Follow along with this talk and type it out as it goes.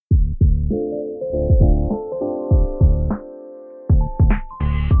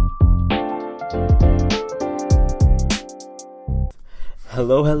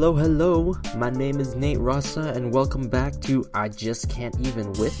Hello, hello, hello. My name is Nate Rasa, and welcome back to I Just Can't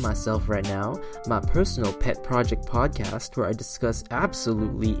Even With Myself Right Now, my personal pet project podcast where I discuss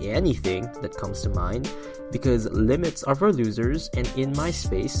absolutely anything that comes to mind, because limits are for losers, and in my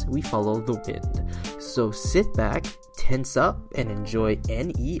space, we follow the wind. So sit back, tense up, and enjoy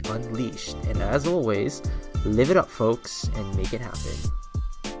NE Unleashed. And as always, live it up, folks, and make it happen.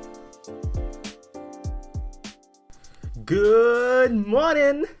 Good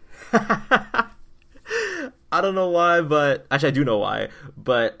morning! I don't know why, but actually I do know why,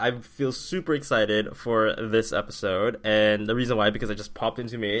 but I feel super excited for this episode, and the reason why, because it just popped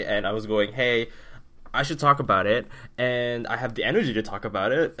into me, and I was going, hey, I should talk about it, and I have the energy to talk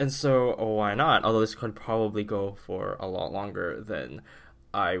about it, and so why not? Although this could probably go for a lot longer than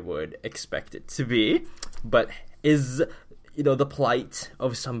I would expect it to be, but is the plight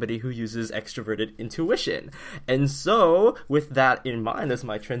of somebody who uses extroverted intuition. And so, with that in mind as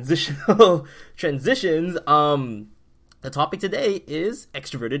my transitions, the topic today is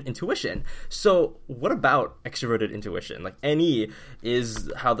extroverted intuition. So, what about extroverted intuition? Like, NE is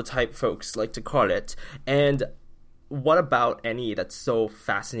how the type folks like to call it. And what about NE that's so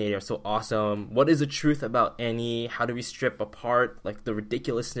fascinating or so awesome? What is the truth about NE? How do we strip apart, like, the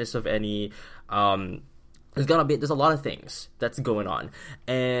ridiculousness of NE? There's a lot of things that's going on,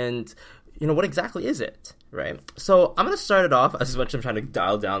 and what exactly is it, right? So I'm gonna start it off as much as I'm trying to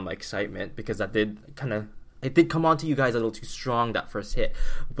dial down my excitement, because it did come on to you guys a little too strong that first hit.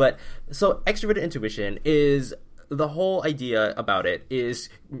 But so extroverted intuition is, the whole idea about it is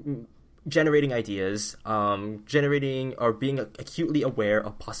generating ideas, generating or being acutely aware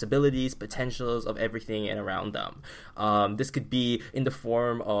of possibilities, potentials of everything and around them. This could be in the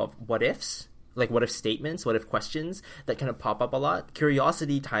form of what ifs, like what if statements, what if questions that kind of pop up a lot.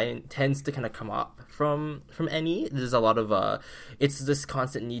 Curiosity tends to kind of come up from NE. There's a lot of it's this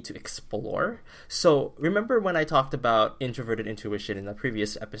constant need to explore. So remember when I talked about introverted intuition in the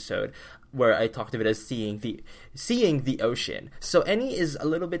previous episode, where I talked of it as seeing the ocean. So NE is a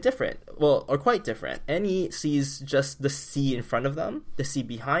little bit different, or quite different. NE sees just the sea in front of them, the sea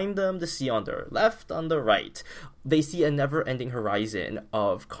behind them, the sea on their left, on the right. They see a never-ending horizon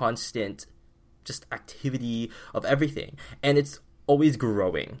of constant just activity of everything, and it's always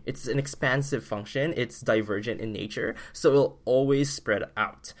growing. It's an expansive function. It's divergent in nature, so it'll always spread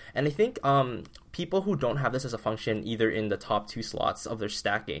out. And I think people who don't have this as a function, either in the top two slots of their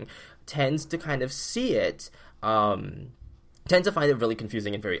stacking, tends to kind of see it, tend to find it really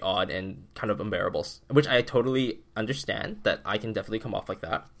confusing and very odd and kind of unbearable, which I totally understand that I can definitely come off like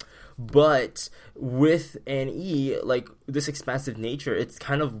that. But with NE, like this expansive nature, it's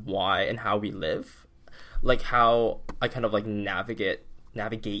kind of why and how we live, like how I kind of like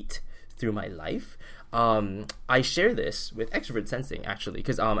navigate through my life. I share this with extrovert sensing, actually,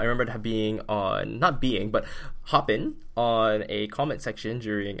 because I remember hopping on a comment section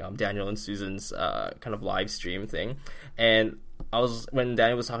during Daniel and Susan's kind of live stream thing, and when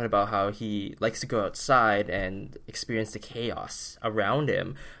Daniel was talking about how he likes to go outside and experience the chaos around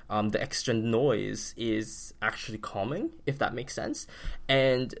him, the extra noise is actually calming, if that makes sense.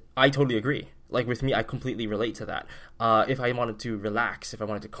 And I totally agree. Like with me, I completely relate to that. If I wanted to relax, if I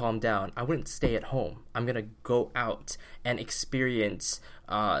wanted to calm down, I wouldn't stay at home. I'm going to go out and experience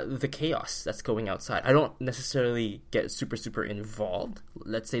the chaos that's going outside. I don't necessarily get super, super involved,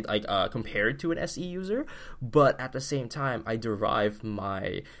 let's say, like compared to an SE user, but at the same time, I derive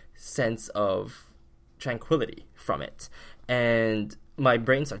my sense of tranquility from it, and my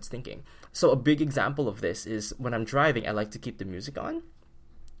brain starts thinking. So a big example of this is when I'm driving, I like to keep the music on.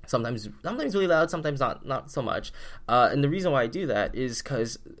 Sometimes really loud, sometimes not so much. And the reason why I do that is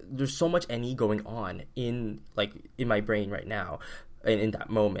because there's so much NE going on in my brain right now, and in that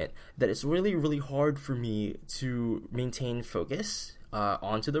moment, that it's really, really hard for me to maintain focus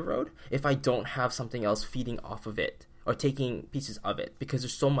onto the road if I don't have something else feeding off of it or taking pieces of it, because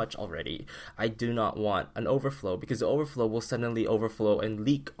there's so much already. I do not want an overflow, because the overflow will suddenly overflow and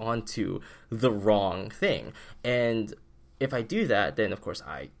leak onto the wrong thing. And if I do that, then of course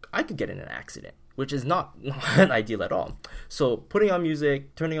I could get in an accident, which is not ideal at all. So putting on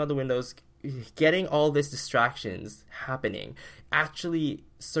music, turning on the windows, getting all these distractions happening actually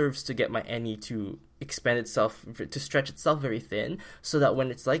serves to get my NE to expand itself, to stretch itself very thin, so that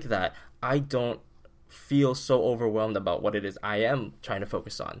when it's like that, I don't feel so overwhelmed about what it is I am trying to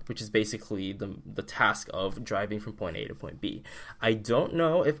focus on, which is basically the task of driving from point A to point B. I don't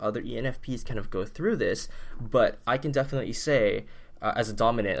know if other ENFPs kind of go through this, but I can definitely say as a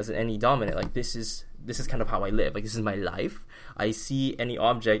dominant, as an any dominant, like this is kind of how I live. Like this is my life. I see any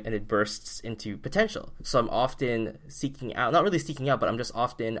object and it bursts into potential. So I'm often seeking out, not really seeking out, but I'm just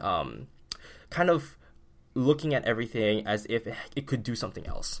often kind of looking at everything as if it could do something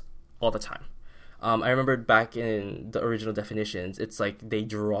else all the time. I remember back in the original definitions, it's like they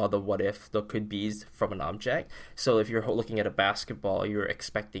draw the what if, the could be's from an object. So if you're looking at a basketball, you're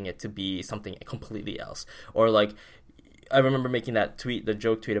expecting it to be something completely else. Or like, I remember making that tweet, the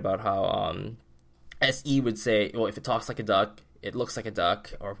joke tweet about how SE would say, well, if it talks like a duck, it looks like a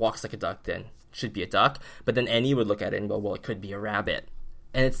duck, or walks like a duck, then it should be a duck. But then NE would look at it and go, well, it could be a rabbit.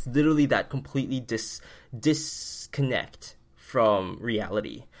 And it's literally that completely disconnect from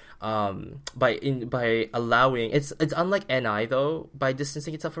reality. By allowing, it's unlike NI though, by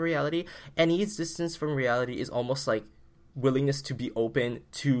distancing itself from reality. NE's distance from reality is almost like willingness to be open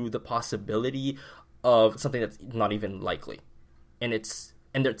to the possibility of something that's not even likely, and it's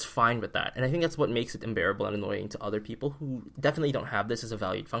fine with that. And I think that's what makes it unbearable and annoying to other people who definitely don't have this as a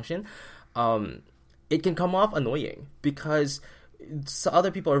valued function. It can come off annoying because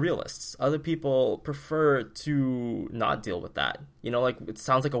other people are realists. Other people prefer to not deal with that. Like it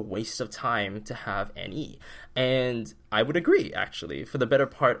sounds like a waste of time to have NE. And I would agree, actually. For the better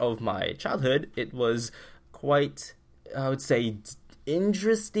part of my childhood, it was quite, I would say,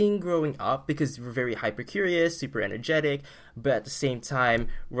 interesting growing up because we're very hyper curious, super energetic, but at the same time,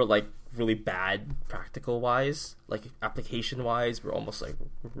 we're like really bad practical wise, like application wise, we're almost like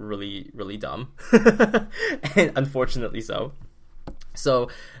really, really dumb. And unfortunately so. So,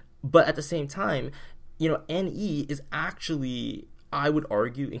 but at the same time, NE is actually, I would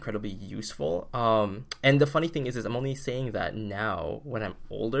argue, incredibly useful. And the funny thing is I'm only saying that now when I'm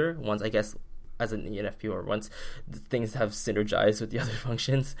older, once I guess as an ENFP, or once things have synergized with the other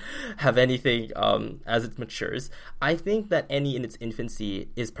functions, have anything as it matures. I think that NE in its infancy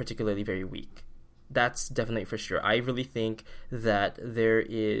is particularly very weak. That's definitely for sure. I really think that there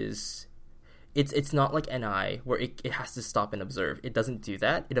is... It's not like NI where it has to stop and observe. It doesn't do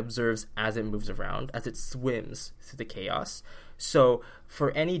that. It observes as it moves around, as it swims through the chaos. So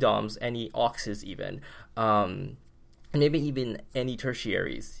for any DOMs, any auxes even, and maybe even any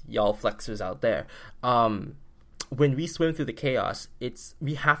tertiaries, y'all flexers out there, when we swim through the chaos,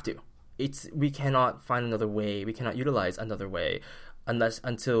 we have to. We cannot find another way. We cannot utilize another way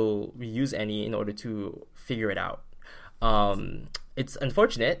until we use any in order to figure it out. It's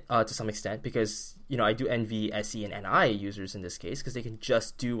unfortunate to some extent because, I do envy SE and NI users in this case because they can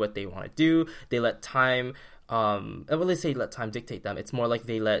just do what they want to do. They let time, they say let time dictate them. It's more like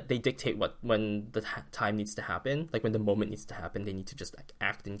they dictate when the time needs to happen, like when the moment needs to happen, they need to just like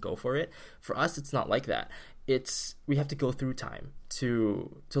act and go for it. For us, it's not like that. We have to go through time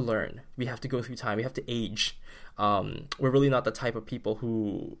to learn. We have to go through time. We have to age. We're really not the type of people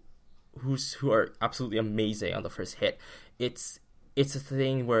who are absolutely amazing on the first hit. It's a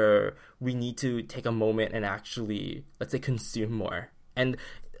thing where we need to take a moment and actually, let's say, consume more. And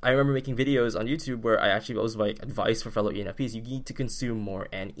I remember making videos on YouTube where it was like advice for fellow ENFPs: you need to consume more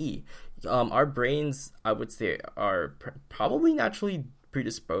NE. Our brains, I would say, are probably naturally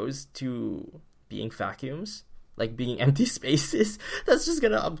predisposed to being vacuums, like being empty spaces. That's just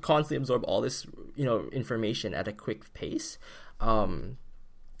gonna constantly absorb all this, information at a quick pace.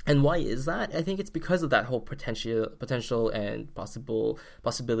 And why is that? I think it's because of that whole potential and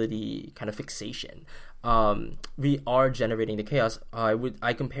possibility kind of fixation. We are generating the chaos.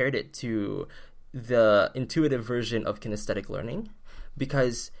 I compared it to the intuitive version of kinesthetic learning,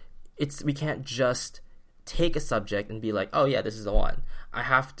 because we can't just take a subject and be like, oh yeah, this is the one. I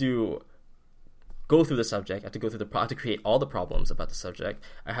have to go through the subject. I have to go through I have to create all the problems about the subject.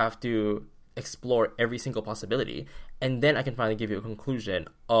 I have to explore every single possibility, and then I can finally give you a conclusion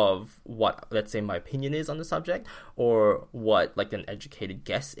of what, let's say, my opinion is on the subject, or what like an educated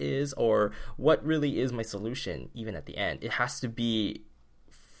guess is, or what really is my solution even at the end. It has to be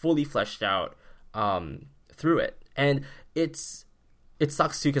fully fleshed out through it. And it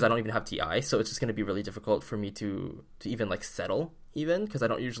sucks too because I don't even have TI, so it's just going to be really difficult for me to even like settle, even because I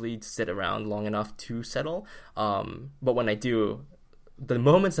don't usually sit around long enough to settle. But when I do, the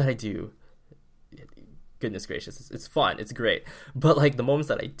moments that I do, goodness gracious, it's fun, it's great. But like the moments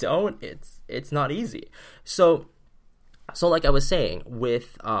that I don't, it's not easy. So like I was saying,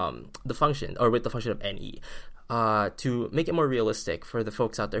 with the function of NE, to make it more realistic for the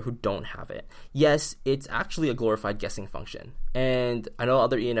folks out there who don't have it, yes, it's actually a glorified guessing function. And I know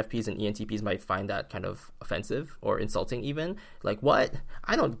other ENFPs and ENTPs might find that kind of offensive or insulting even. Like, what?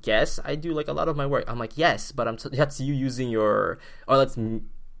 I don't guess. I do like a lot of my work. I'm like, yes, but that's you using your, or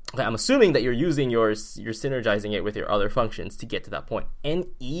Okay, I'm assuming that you're synergizing it with your other functions to get to that point.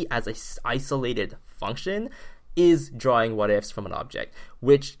 NE as a isolated function is drawing what ifs from an object,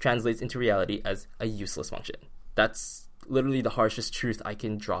 which translates into reality as a useless function. That's literally the harshest truth I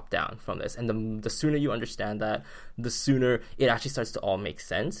can drop down from this. And the sooner you understand that, the sooner it actually starts to all make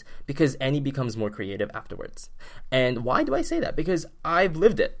sense, because NE becomes more creative afterwards. And why do I say that? Because I've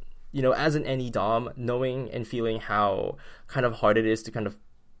lived it. As an NE Dom, knowing and feeling how kind of hard it is to kind of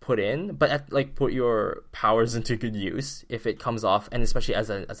put in, but put your powers into good use if it comes off, and especially as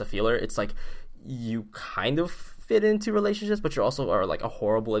a feeler, it's like you kind of fit into relationships, but you also are like a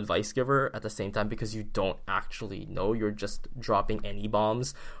horrible advice giver at the same time, because you don't actually know. You're just dropping any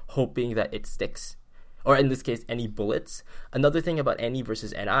bombs, hoping that it sticks, or in this case, any bullets. Another thing about NE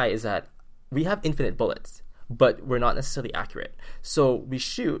versus NI is that we have infinite bullets, but we're not necessarily accurate. So we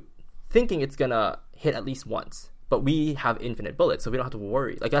shoot thinking it's gonna hit at least once, but we have infinite bullets, so we don't have to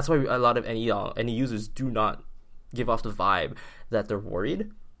worry. Like, that's why a lot of NE users do not give off the vibe that they're worried,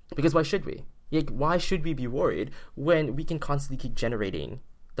 because why should we? Why should we be worried when we can constantly keep generating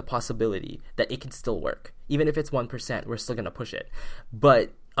the possibility that it can still work? Even if it's 1%, we're still going to push it.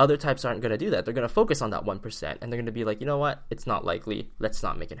 But other types aren't going to do that. They're going to focus on that 1%, and they're going to be like, you know what? It's not likely. Let's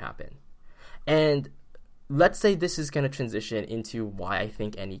not make it happen. And let's say this is going to transition into why I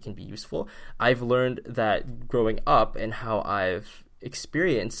think NE can be useful. I've learned that growing up and how I've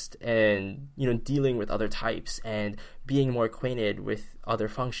experienced and dealing with other types and being more acquainted with other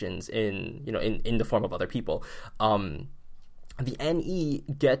functions in the form of other people, the NE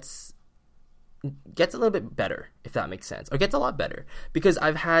gets a little bit better, if that makes sense, or gets a lot better, because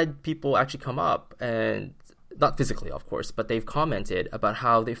I've had people actually come up, and not physically of course, but they've commented about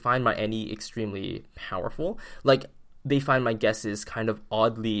how they find my NE extremely powerful. Like, they find my guesses kind of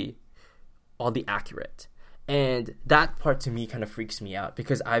oddly accurate. And that part to me kind of freaks me out,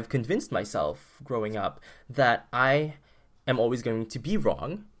 because I've convinced myself growing up that I am always going to be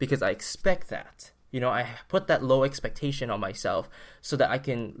wrong, because I expect that. I put that low expectation on myself so that I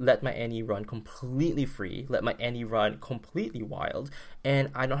can let my NE run completely free, let my NE run completely wild, and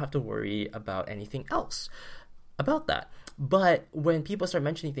I don't have to worry about anything else about that. But when people start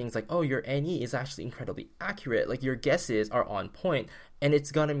mentioning things like, oh, your NE is actually incredibly accurate, like your guesses are on point, and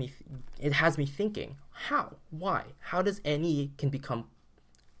it has me thinking, how? Why? How does NE can become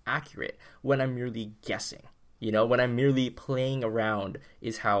accurate when I'm merely guessing? When I'm merely playing around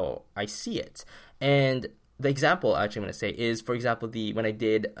is how I see it. And the example actually I'm going to say is, for example, when I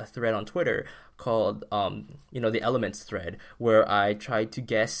did a thread on Twitter called, the elements thread, where I tried to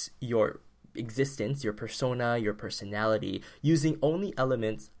guess your existence, your persona, your personality, using only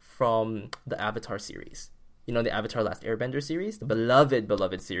elements from the Avatar series. The Avatar Last Airbender series, the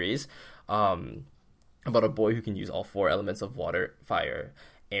beloved series, about a boy who can use all 4 elements of water, fire,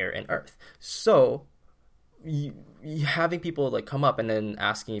 air, and earth. So having people come up and then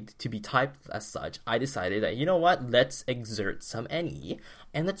asking to be typed as such, I decided that, let's exert some NE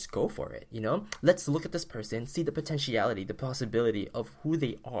and let's go for it. Let's look at this person, see the potentiality, the possibility of who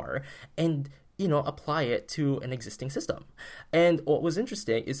they are, and apply it to an existing system. And what was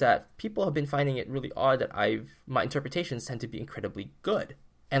interesting is that people have been finding it really odd that my interpretations tend to be incredibly good.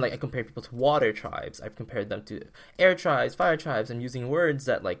 And I compared people to water tribes, I've compared them to air tribes, fire tribes. I'm using words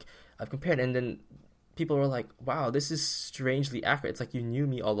that I've compared, and then people were like, wow, this is strangely accurate. It's like you knew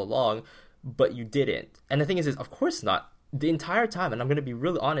me all along, but you didn't. And the thing is of course not. The entire time, and I'm going to be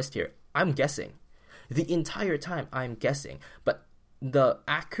really honest here, I'm guessing. The entire time I'm guessing. But the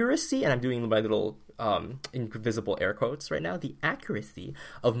accuracy, and I'm doing my little invisible air quotes right now, the accuracy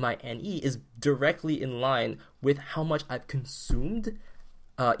of my NE is directly in line with how much I've consumed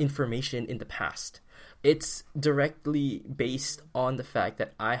information in the past. It's directly based on the fact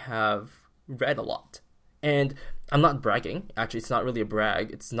that I have read a lot. And I'm not bragging. Actually, it's not really a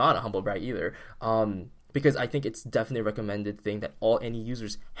brag. It's not a humble brag either. Because I think it's definitely a recommended thing that all NE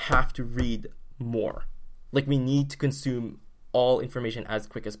users have to read more. We need to consume all information as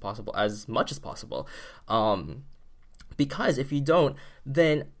quick as possible, as much as possible. Because if you don't,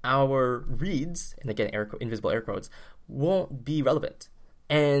 then our reads, and again, invisible air quotes, won't be relevant.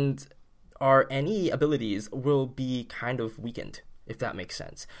 And our NE abilities will be kind of weakened, if that makes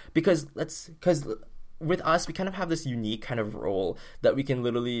sense. Because with us, we kind of have this unique kind of role that we can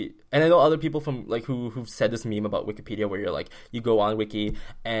literally, and I know other people from who've said this meme about Wikipedia where you're you go on Wiki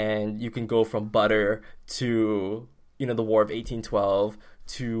and you can go from butter to the War of 1812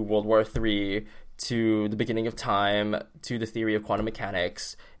 to World War III to the beginning of time to the theory of quantum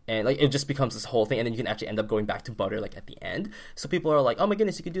mechanics And like it just becomes this whole thing, and then you can actually end up going back to butter like at the end. So people are like, oh my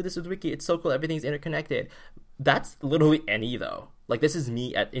goodness, you can do this with Wiki, it's so cool, everything's interconnected. That's literally any though. Like this is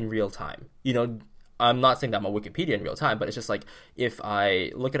me in real time. I'm not saying that I'm a Wikipedia in real time, but it's just like if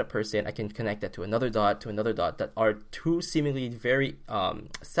I look at a person, I can connect that to another dot that are two seemingly very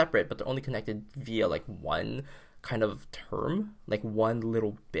separate, but they're only connected via like one kind of term, like one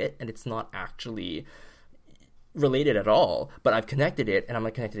little bit, and it's not actually related at all, but I've connected it, and I'm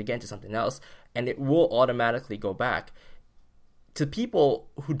going to connect it again to something else, and it will automatically go back. To people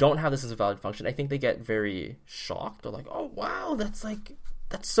who don't have this as a valid function, I think they get very shocked. They're like, oh wow, that's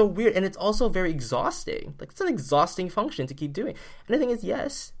so weird. And it's also very exhausting. Like, it's an exhausting function to keep doing. And the thing is,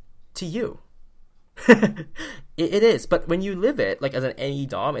 yes, to you. it is. But when you live it, like as an NE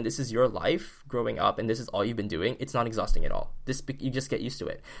Dom, and this is your life growing up, and this is all you've been doing, it's not exhausting at all. You just get used to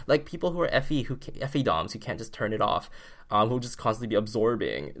it. Like people who are FE Doms, who can't just turn it off, who'll just constantly be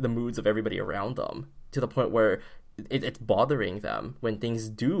absorbing the moods of everybody around them to the point where it's bothering them when things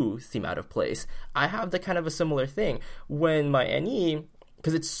do seem out of place. I have the kind of a similar thing when my NE,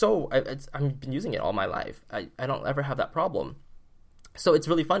 because I've been using it all my life. I don't ever have that problem. So it's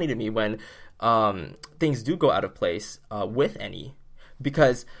really funny to me when things do go out of place with NE,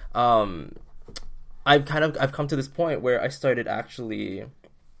 because I've come to this point where I started actually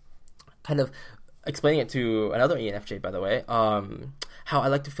kind of explaining it to another ENFJ, by the way, how I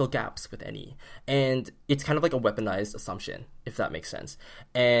like to fill gaps with NE. And it's kind of like a weaponized assumption, if that makes sense.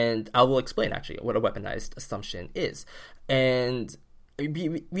 And I will explain actually what a weaponized assumption is. And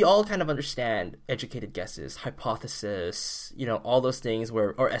we all kind of understand educated guesses, hypothesis, all those things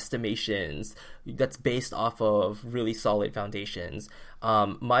or estimations that's based off of really solid foundations.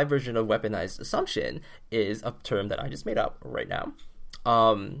 My version of weaponized assumption is a term that I just made up right now.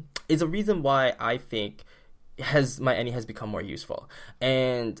 Is a reason why I think my NE has become more useful.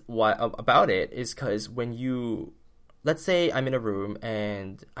 And why about it is because let's say I'm in a room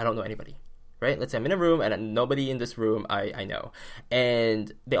and I don't know anybody. Right? Let's say I'm in a room and nobody in this room I know.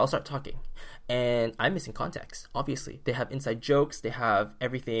 And they all start talking. And I'm missing context, obviously. They have inside jokes. They have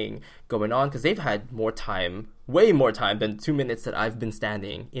everything going on because they've had way more time than 2 minutes that I've been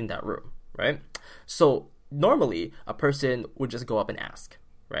standing in that room, right? So normally, a person would just go up and ask,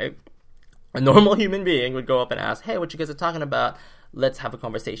 right? A normal human being would go up and ask, hey, what you guys are talking about? Let's have a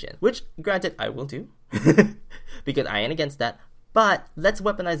conversation. Which, granted, I will do. Because I ain't against that. But let's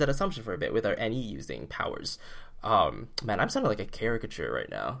weaponize that assumption for a bit with our NE using powers. Man, I'm sounding like a caricature right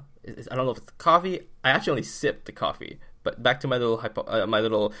now. I don't know if it's the coffee. I actually only sipped the coffee. But back to my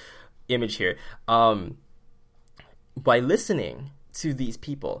little image here. By listening to these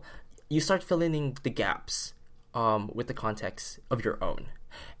people, you start filling in the gaps with the context of your own.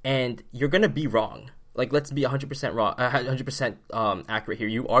 And you're going to be wrong. Like, let's be 100% wrong, 100% accurate here.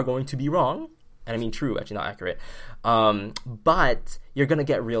 You are going to be wrong. And I mean true, actually not accurate. But you're going to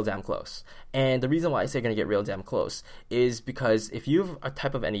get real damn close. And the reason why I say you're going to get real damn close is because if you're a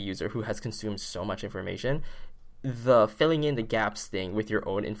type of NE user who has consumed so much information, the filling in the gaps thing with your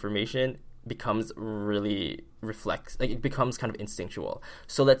own information becomes really it becomes kind of instinctual.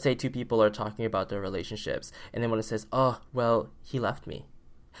 So let's say two people are talking about their relationships, and then one says, oh, well, he left me.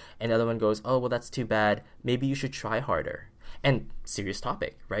 And the other one goes, oh, well, that's too bad. Maybe you should try harder. And serious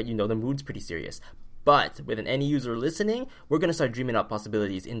topic, right? The mood's pretty serious. But with an NE user listening, we're going to start dreaming up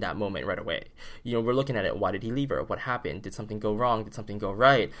possibilities in that moment right away. We're looking at it. Why did he leave her? What happened? Did something go wrong? Did something go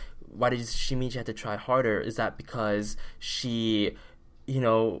right? Why did she mean she had to try harder? Is that because she,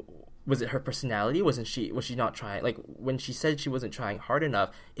 was it her personality? Was she not trying? Like, when she said she wasn't trying hard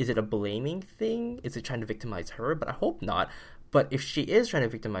enough, is it a blaming thing? Is it trying to victimize her? But I hope not. But if she is trying to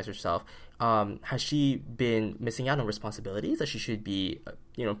victimize herself, has she been missing out on responsibilities that she should be,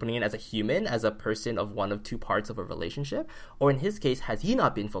 putting in as a human, as a person of one of two parts of a relationship? Or in his case, has he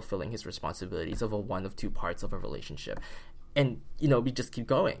not been fulfilling his responsibilities of one of two parts of a relationship? And, we just keep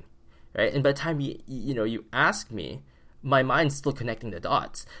going, right? And by the time you ask me, my mind's still connecting the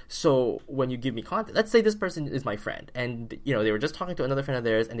dots. So when you give me content, let's say this person is my friend, and they were just talking to another friend of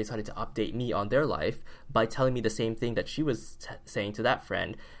theirs, and they decided to update me on their life by telling me the same thing that she was saying to that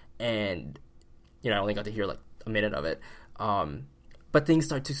friend, and I only got to hear like a minute of it. But things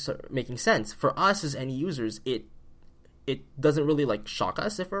start making sense for us as NE users. It doesn't really like shock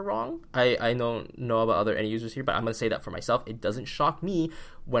us if we're wrong. I don't know about other NE users here, but I'm gonna say that for myself. It doesn't shock me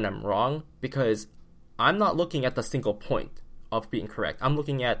when I'm wrong, because I'm not looking at the single point of being correct. I'm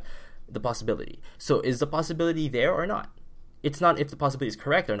looking at the possibility. So is the possibility there or not? It's not if the possibility is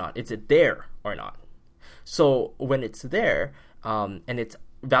correct or not. It's it there or not. So when it's there and it's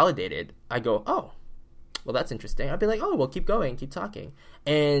validated, I go, oh, well, that's interesting. I'd be like, oh, well, keep going, keep talking.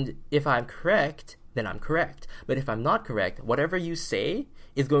 And if I'm correct, then I'm correct. But if I'm not correct, whatever you say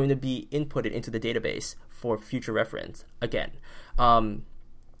is going to be inputted into the database for future reference again. And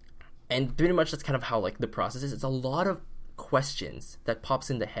pretty much that's kind of how like the process is. It's a lot of questions that pops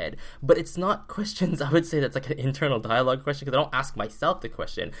in the head, but it's not questions, I would say, that's like an internal dialogue question, because I don't ask myself the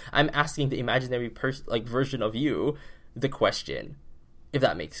question. I'm asking the imaginary version of you the question, if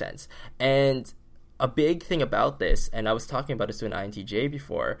that makes sense. And a big thing about this, and I was talking about this to an INTJ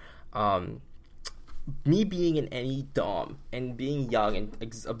before, me being an NE Dom and being young and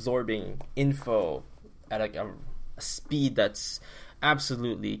absorbing info at like a speed that's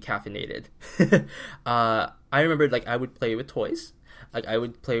absolutely caffeinated. I remember like I would play with toys. Like I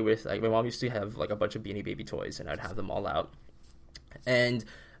would play with, like, my mom used to have like a bunch of Beanie Baby toys, and I'd have them all out. And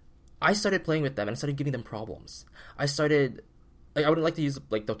I started playing with them, and I started giving them problems. I started, like, I wouldn't like to use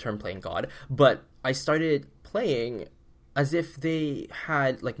like the term playing God, but I started playing as if they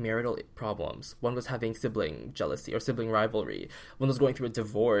had like marital problems. One was having sibling jealousy or sibling rivalry. One was going through a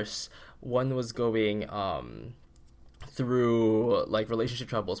divorce. One was going through like relationship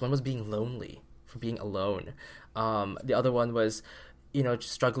troubles. One was being lonely, for being alone. The other one was, just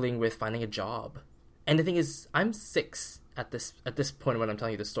struggling with finding a job. And the thing is, I'm 6 at this point when I'm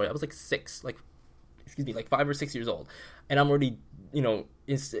telling you this story. I was like 6, like 5 or 6 years old, and I'm already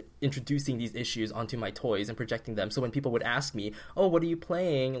introducing these issues onto my toys and projecting them. So when people would ask me, oh, what are you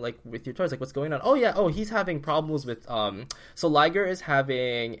playing like with your toys, like what's going on? Oh yeah, he's having problems with so Liger is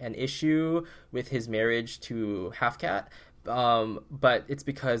having an issue with his marriage to Half Cat, but it's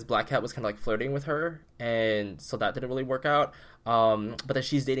because Black Cat was kind of like flirting with her, and so that didn't really work out. But then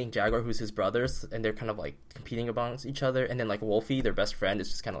she's dating Jaguar, who's his brother, and they're kind of like competing against each other. And then like Wolfie, their best friend, is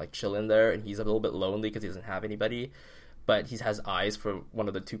just kind of like chilling there, and he's a little bit lonely because he doesn't have anybody, but he has eyes for one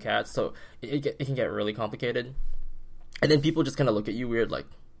of the 2 cats. So it can get really complicated. And then people just kind of look at you weird, like,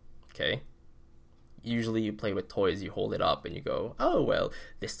 okay. Usually you play with toys, you hold it up and you go, oh, well,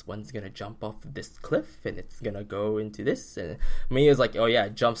 this one's going to jump off this cliff and it's going to go into this. And me is like, oh yeah,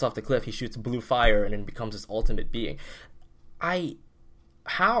 jumps off the cliff, he shoots blue fire and then becomes this ultimate being.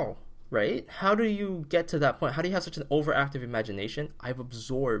 How, right? How do you get to that point? How do you have such an overactive imagination? I've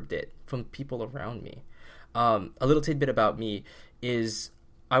absorbed it from people around me. A little tidbit about me is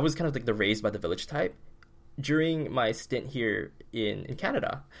I was kind of like the raised by the village type. During my stint here in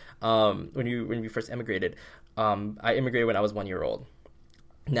Canada, when we first immigrated, I immigrated when I was 1 year old.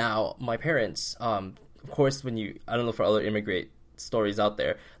 Now, my parents, of course, I don't know for other immigrant stories out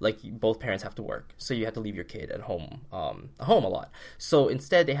there, like both parents have to work, so you have to leave your kid at home a lot. So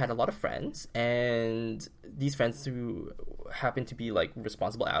instead, they had a lot of friends, and these friends who happened to be like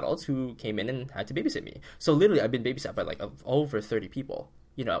responsible adults who came in and had to babysit me. So literally, I've been babysat by like over 30 people,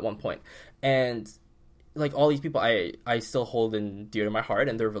 at one point. And like all these people I still hold in dear to my heart,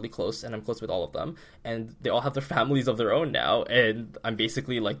 and they're really close, and I'm close with all of them, and they all have their families of their own now, and I'm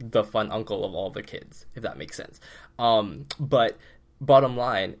basically like the fun uncle of all their kids, if that makes sense. But bottom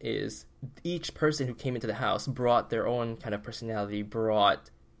line is, each person who came into the house brought their own kind of personality, brought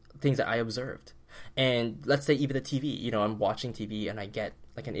things that I observed. And let's say even the TV, I'm watching TV and I get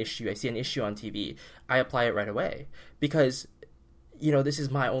like an issue, I see an issue on TV, I apply it right away, because this is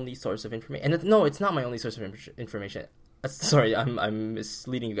my only source of information. And no, it's not my only source of information. Sorry, I'm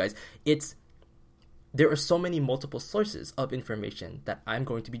misleading you guys. There are so many multiple sources of information that I'm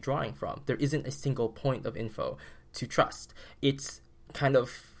going to be drawing from. There isn't a single point of info to trust. It's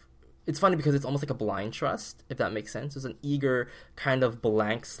funny because it's almost like a blind trust, if that makes sense. It's an eager kind of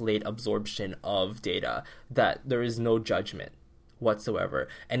blank slate absorption of data that there is no judgment whatsoever,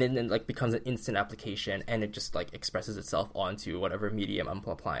 and then like becomes an instant application, and it just like expresses itself onto whatever medium I'm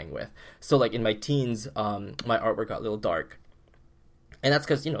applying with. So like in my teens, my artwork got a little dark, and that's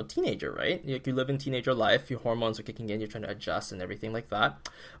because teenager, right? Like you live in teenager life, your hormones are kicking in, you're trying to adjust and everything like that.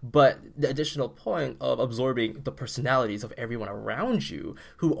 But the additional point of absorbing the personalities of everyone around you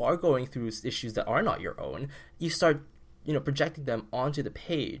who are going through issues that are not your own, you start projecting them onto the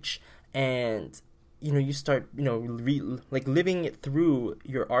page, and you start, living it through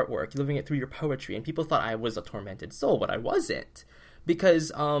your artwork, living it through your poetry. And people thought I was a tormented soul, but I wasn't.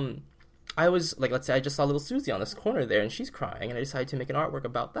 Because I was, like, let's say I just saw little Susie on this corner there, and she's crying, and I decided to make an artwork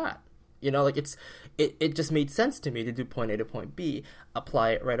about that. It just made sense to me to do point A to point B,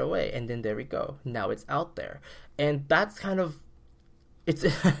 apply it right away, and then there we go. Now it's out there. And that's kind of,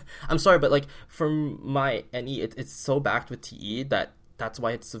 I'm sorry, but, like, from my NE, it's so backed with TE that's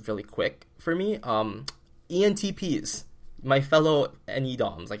why it's really quick for me. ENTPs, my fellow NE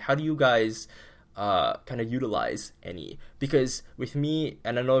DOMs, like how do you guys kind of utilize NE? Because with me,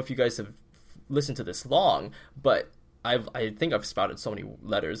 and I don't know if you guys have listened to this long, but I think I've spouted so many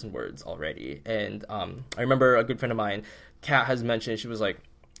letters and words already. And I remember a good friend of mine, Kat, has mentioned, she was like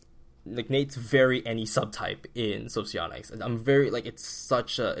Nate's very any subtype in socionics. I'm very like, it's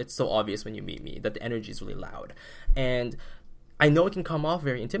so obvious when you meet me that the energy is really loud, and I know it can come off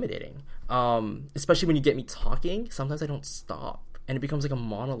very intimidating, especially when you get me talking. Sometimes I don't stop, and it becomes like a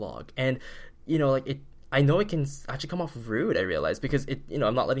monologue, and like it. I know it can actually come off rude, I realize, because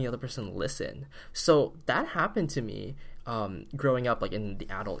I'm not letting the other person listen. So that happened to me growing up, like in the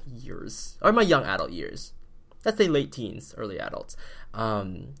adult years, or my young adult years. Let's say late teens, early adults.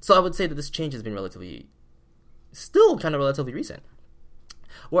 So I would say that this change has been still kind of relatively recent,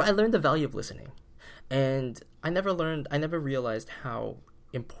 where I learned the value of listening. And I never realized how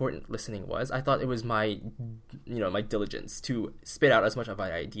important listening was. I thought it was my diligence to spit out as much of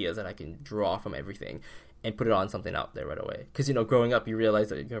my ideas that I can draw from everything and put it on something out there right away. Because, growing up, you realize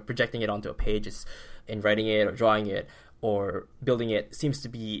that projecting it onto a page and writing it or drawing it or building it seems to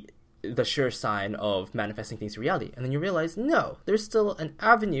be the sure sign of manifesting things to reality. And then you realize, no, there's still an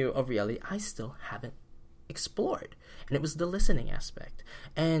avenue of reality I still haven't explored. And it was the listening aspect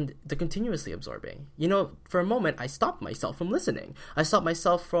and the continuously absorbing. For a moment, I stopped myself from listening. I stopped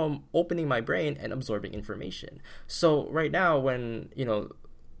myself from opening my brain and absorbing information. So right now,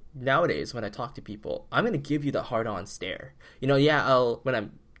 nowadays when I talk to people, I'm going to give you the hard-on stare. When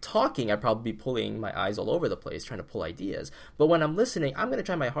I'm talking, I'd probably be pulling my eyes all over the place, trying to pull ideas. But when I'm listening, I'm going to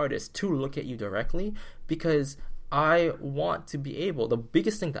try my hardest to look at you directly, because I want to be able, the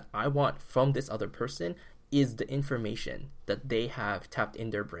biggest thing that I want from this other person is the information that they have tapped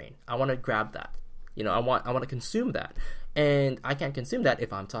in their brain. I want to grab that. I want to consume that. And I can't consume that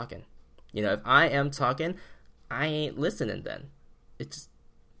if I'm talking. If I am talking, I ain't listening then. It's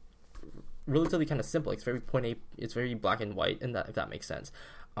relatively kind of simple. It's very point A, it's very black and white, and that, if that makes sense.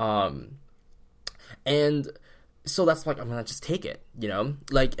 And so that's like, I'm gonna just take it, and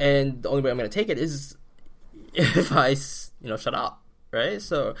the only way I'm gonna take it is if I shut up, right?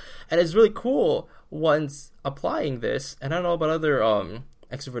 So, and it's really cool once applying this, and I don't know about other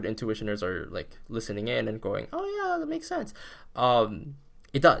extrovert intuitioners are like listening in and going, oh yeah, that makes sense.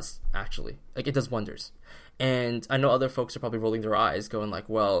 It does, actually, like it does wonders. And I know other folks are probably rolling their eyes going like,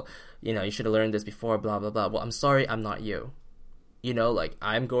 well, you should have learned this before, blah blah blah. Well, I'm sorry, I'm not you.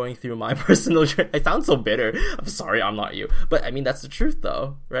 I'm going through my personal journey. I sound so bitter. I'm sorry, I'm not you. But I mean, that's the truth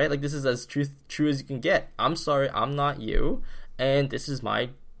though, right? Like, this is as true as you can get. I'm sorry, I'm not you. And this is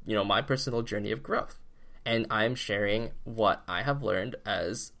my personal journey of growth. And I'm sharing what I have learned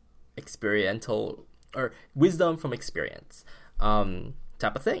as experiential, or wisdom from experience,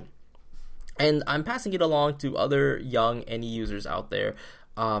 type of thing. And I'm passing it along to other young any users out there.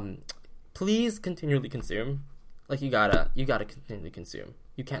 Please continually consume. Like, you gotta continually consume.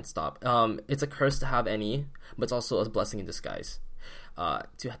 You can't stop. It's a curse to have any, but it's also a blessing in disguise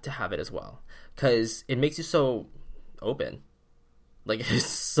to have it as well, because it makes you so open. Like,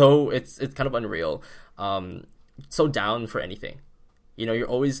 it's kind of unreal. So down for anything. You're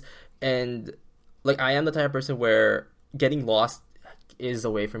always, and like, I am the type of person where getting lost is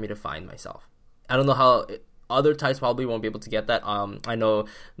a way for me to find myself. I don't know how other types probably won't be able to get that. I know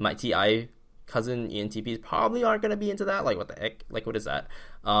my TI cousin ENTPs probably aren't going to be into that. Like, what the heck? Like, what is that?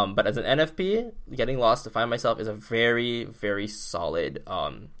 But as an NFP, getting lost to find myself is a very, very solid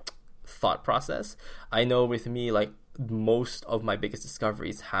thought process. I know with me, like, most of my biggest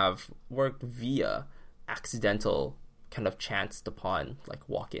discoveries have worked via accidental, kind of chanced upon, like,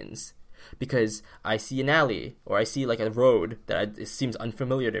 walk-ins. Because I see an alley, or I see like a road that it seems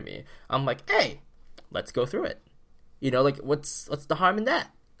unfamiliar to me. I'm like, hey, let's go through it. Like, what's the harm in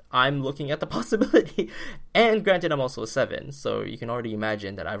that? I'm looking at the possibility. And granted, I'm also a 7, so you can already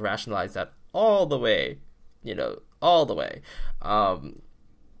imagine that I've rationalized that all the way, all the way. And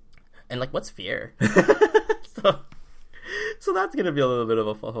like, what's fear? So that's gonna be a little bit of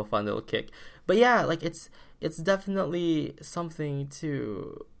a fun little kick. But yeah, like, it's definitely something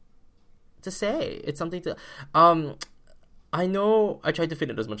to say. It's something to I know I tried to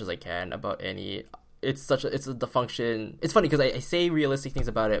fit it as much as I can about any. It's the function. It's funny because I say realistic things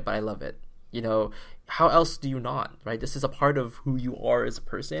about it, but I love it. How else do you not, right? This is a part of who you are as a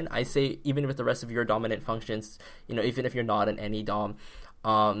person. I say, even with the rest of your dominant functions, even if you're not an any dom,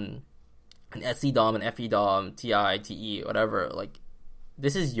 an SC dom, an FE dom, TI, TE, whatever, like,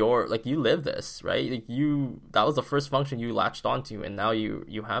 this is your, like, you live this, right? Like, that was the first function you latched onto, and now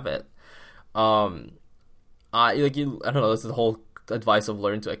you have it. I don't know, this is the whole advice of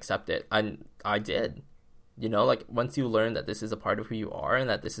learn to accept it. I did, like, once you learn that this is a part of who you are and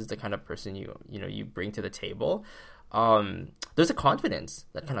that this is the kind of person you bring to the table, there's a confidence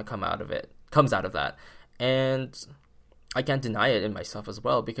that kind of come out of it, comes out of that. And I can't deny it in myself as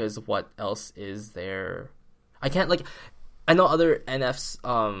well, because what else is there? I can't, like, I know other NFs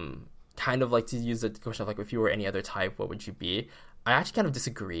kind of like to use the question of like, if you were any other type, what would you be? I actually kind of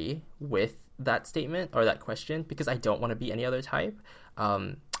disagree with that statement or that question, because I don't want to be any other type.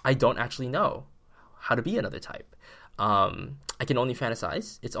 I don't actually know how to be another type. I can only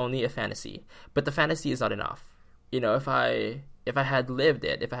fantasize. It's only a fantasy, but the fantasy is not enough. You know, if I had lived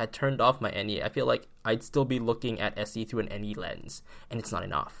it, if I had turned off my NE, I feel like I'd still be looking at SE through an NE lens, and it's not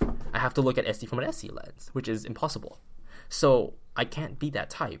enough. I have to look at SE from an SE lens, which is impossible. So I can't be that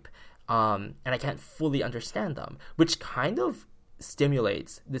type, and I can't fully understand them, which kind of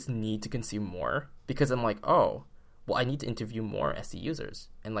stimulates this need to consume more, because I'm like, oh, well, I need to interview more SE users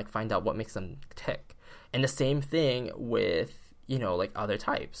and like find out what makes them tick. And the same thing with, you know, like other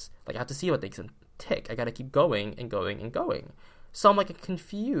types. Like I have to see what makes them tick. I gotta keep going and going and going. So I'm like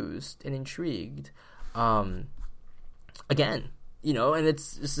confused and intrigued. Again, you know, and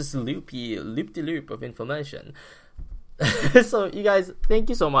it's just this loop-de-loop of information. So you guys, thank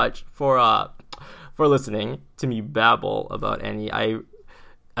you so much for listening to me babble about NE.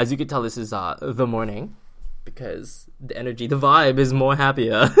 As you can tell, this is the morning, because the energy, the vibe is more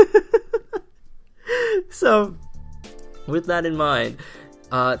happier. So with that in mind,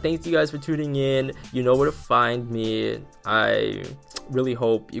 thanks you guys for tuning in. You know where to find me. I really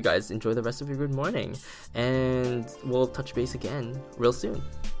hope you guys enjoy the rest of your good morning, and we'll touch base again real soon.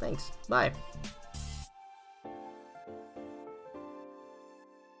 Thanks. Bye.